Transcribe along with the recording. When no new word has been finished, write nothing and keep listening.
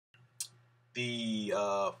The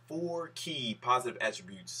four key positive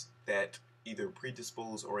attributes that either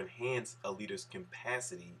predispose or enhance a leader's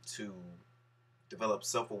capacity to develop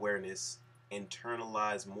self awareness,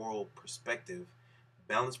 internalize moral perspective,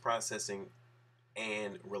 balance processing,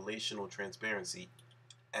 and relational transparency,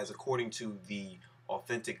 as according to the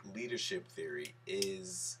authentic leadership theory,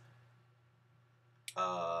 is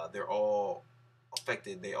they're all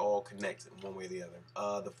affected. They all connect in one way or the other.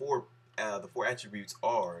 The four attributes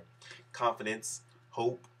are confidence,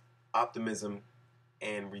 hope, optimism,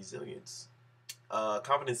 and resilience.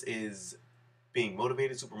 Confidence is being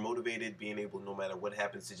motivated, super motivated, being able, no matter what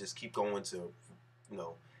happens, to just keep going, to you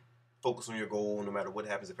know focus on your goal no matter what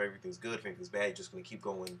happens. If everything's good, if everything's bad, you're just going to keep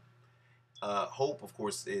going. Hope, of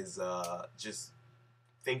course, is just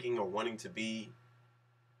thinking or wanting to be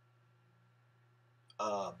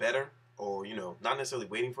better, or not necessarily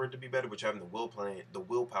waiting for it to be better, but you're having the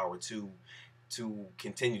willpower to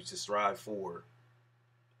continue to strive forward.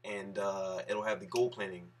 And it'll have the goal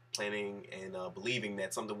planning and believing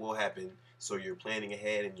that something will happen. So you're planning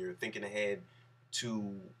ahead and you're thinking ahead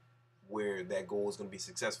to where that goal is going to be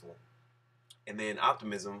successful. And then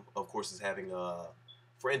optimism, of course, is having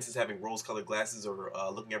for instance, having rose-colored glasses, or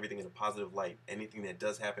looking at everything in a positive light. Anything that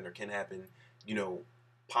does happen or can happen, you know,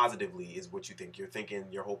 positively is what you think. You're thinking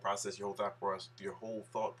your whole process, your whole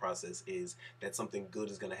thought process is that something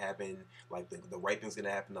good is going to happen. Like the right thing's going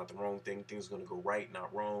to happen, not the wrong thing. Things are going to go right,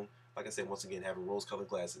 not wrong. Like I said, once again, having rose-colored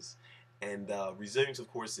glasses. And resilience, of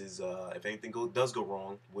course, is if anything does go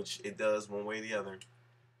wrong, which it does one way or the other,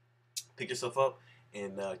 pick yourself up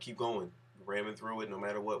and keep going, ramming through it no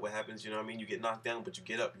matter what happens. You know what I mean? You get knocked down, but you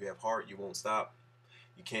get up. You have heart. You won't stop.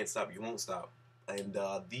 You can't stop. You won't stop. And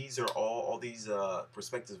these are all these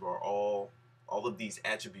perspectives are all of these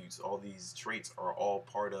attributes, all these traits are all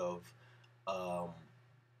part of. Um,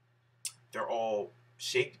 they're all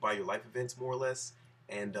shaped by your life events, more or less,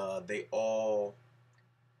 and they all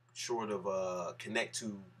sort of connect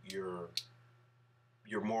to your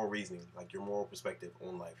moral reasoning, like your moral perspective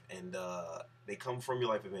on life, and they come from your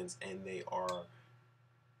life events, and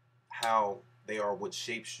how they are what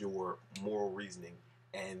shapes your moral reasoning,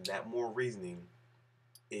 and that moral reasoning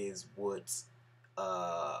is what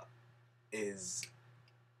uh, is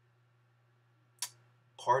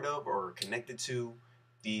part of or connected to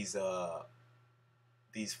these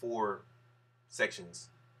these four sections: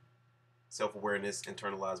 self-awareness,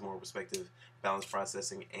 internalized moral perspective, balance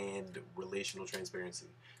processing, and relational transparency.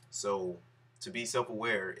 So to be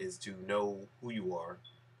self-aware is to know who you are,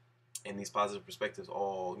 and these positive perspectives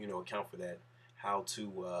all account for that. How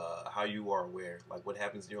you are aware, like what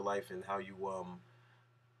happens in your life, and how you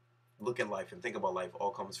look at life and think about life, all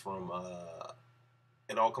comes from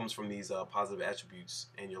it all comes from these positive attributes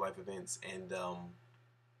in your life events. And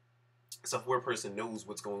self-aware person knows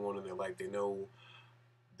what's going on in their life. They know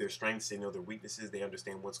their strengths, they know their weaknesses, they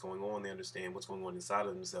understand what's going on, they understand what's going on inside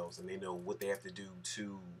of themselves, and they know what they have to do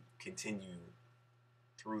to continue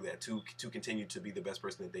through that, to continue to be the best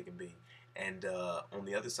person that they can be. And on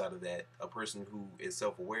the other side of that, a person who is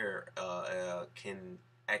self-aware can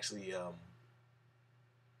actually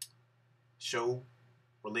show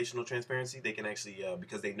relational transparency. They can actually,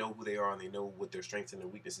 because they know who they are and they know what their strengths and their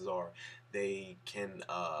weaknesses are, they can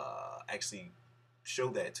actually show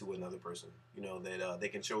that to another person. That they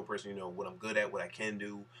can show a person, what I'm good at, what I can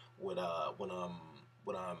do, what my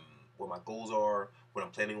goals are, what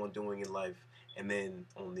I'm planning on doing in life. And then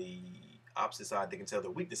on the opposite side, they can tell their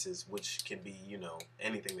weaknesses, which can be,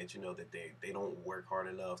 anything that that they don't work hard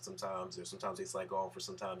enough sometimes, or sometimes they slack off, or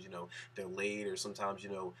sometimes they're late, or sometimes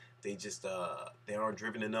they just they aren't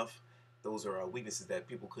driven enough. Those are weaknesses that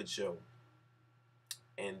people could show.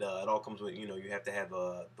 And it all comes with you have to have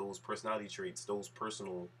those personality traits, those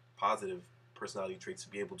personal positive personality traits, to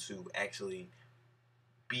be able to actually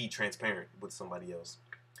be transparent with somebody else.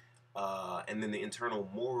 And then the internal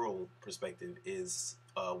moral perspective is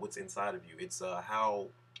what's inside of you. It's how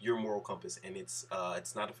your moral compass, and it's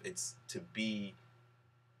to be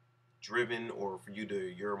driven, or for you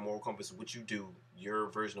to your moral compass, what you do, your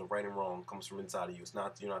version of right and wrong comes from inside of you. It's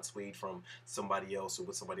not, you're not swayed from somebody else, or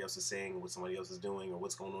what somebody else is saying, or what somebody else is doing, or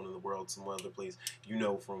what's going on in the world some other place.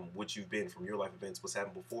 From what you've been, from your life events, what's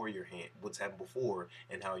happened before,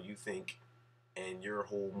 and how you think, and your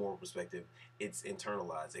whole moral perspective, it's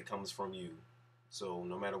internalized. It comes from you. So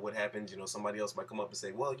no matter what happens, somebody else might come up and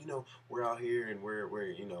say, well, we're out here and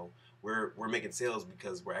we're making sales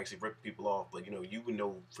because we're actually ripping people off. But you would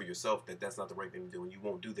know for yourself that that's not the right thing to do, and you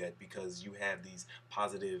won't do that because you have these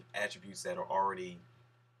positive attributes that are already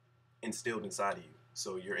instilled inside of you.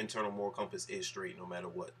 So your internal moral compass is straight no matter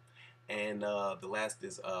what. And the last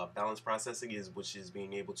is balance processing, which is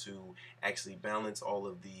being able to actually balance all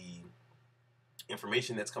of the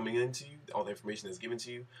information that's coming into you, all the information that's given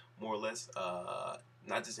to you, more or less.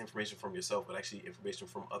 Not just information from yourself, but actually information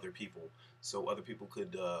from other people. So other people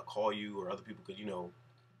could call you, or other people could,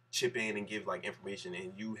 chip in and give like information,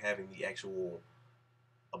 and you having the actual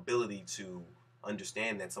ability to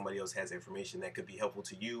understand that somebody else has information that could be helpful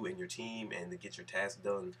to you and your team and to get your task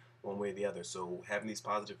done one way or the other. So having these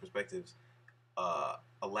positive perspectives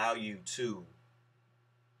allow you to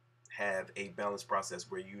have a balanced process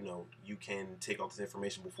where you can take all this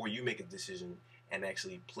information before you make a decision and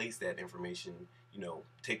actually place that information,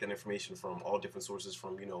 take that information from all different sources,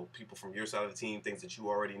 from people from your side of the team, things that you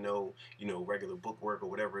already know, regular book work or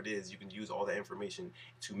whatever it is. You can use all that information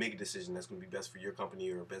to make a decision that's going to be best for your company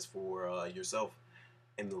or best for yourself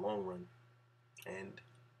in the long run. And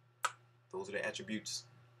those are the attributes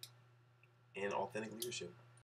in authentic leadership.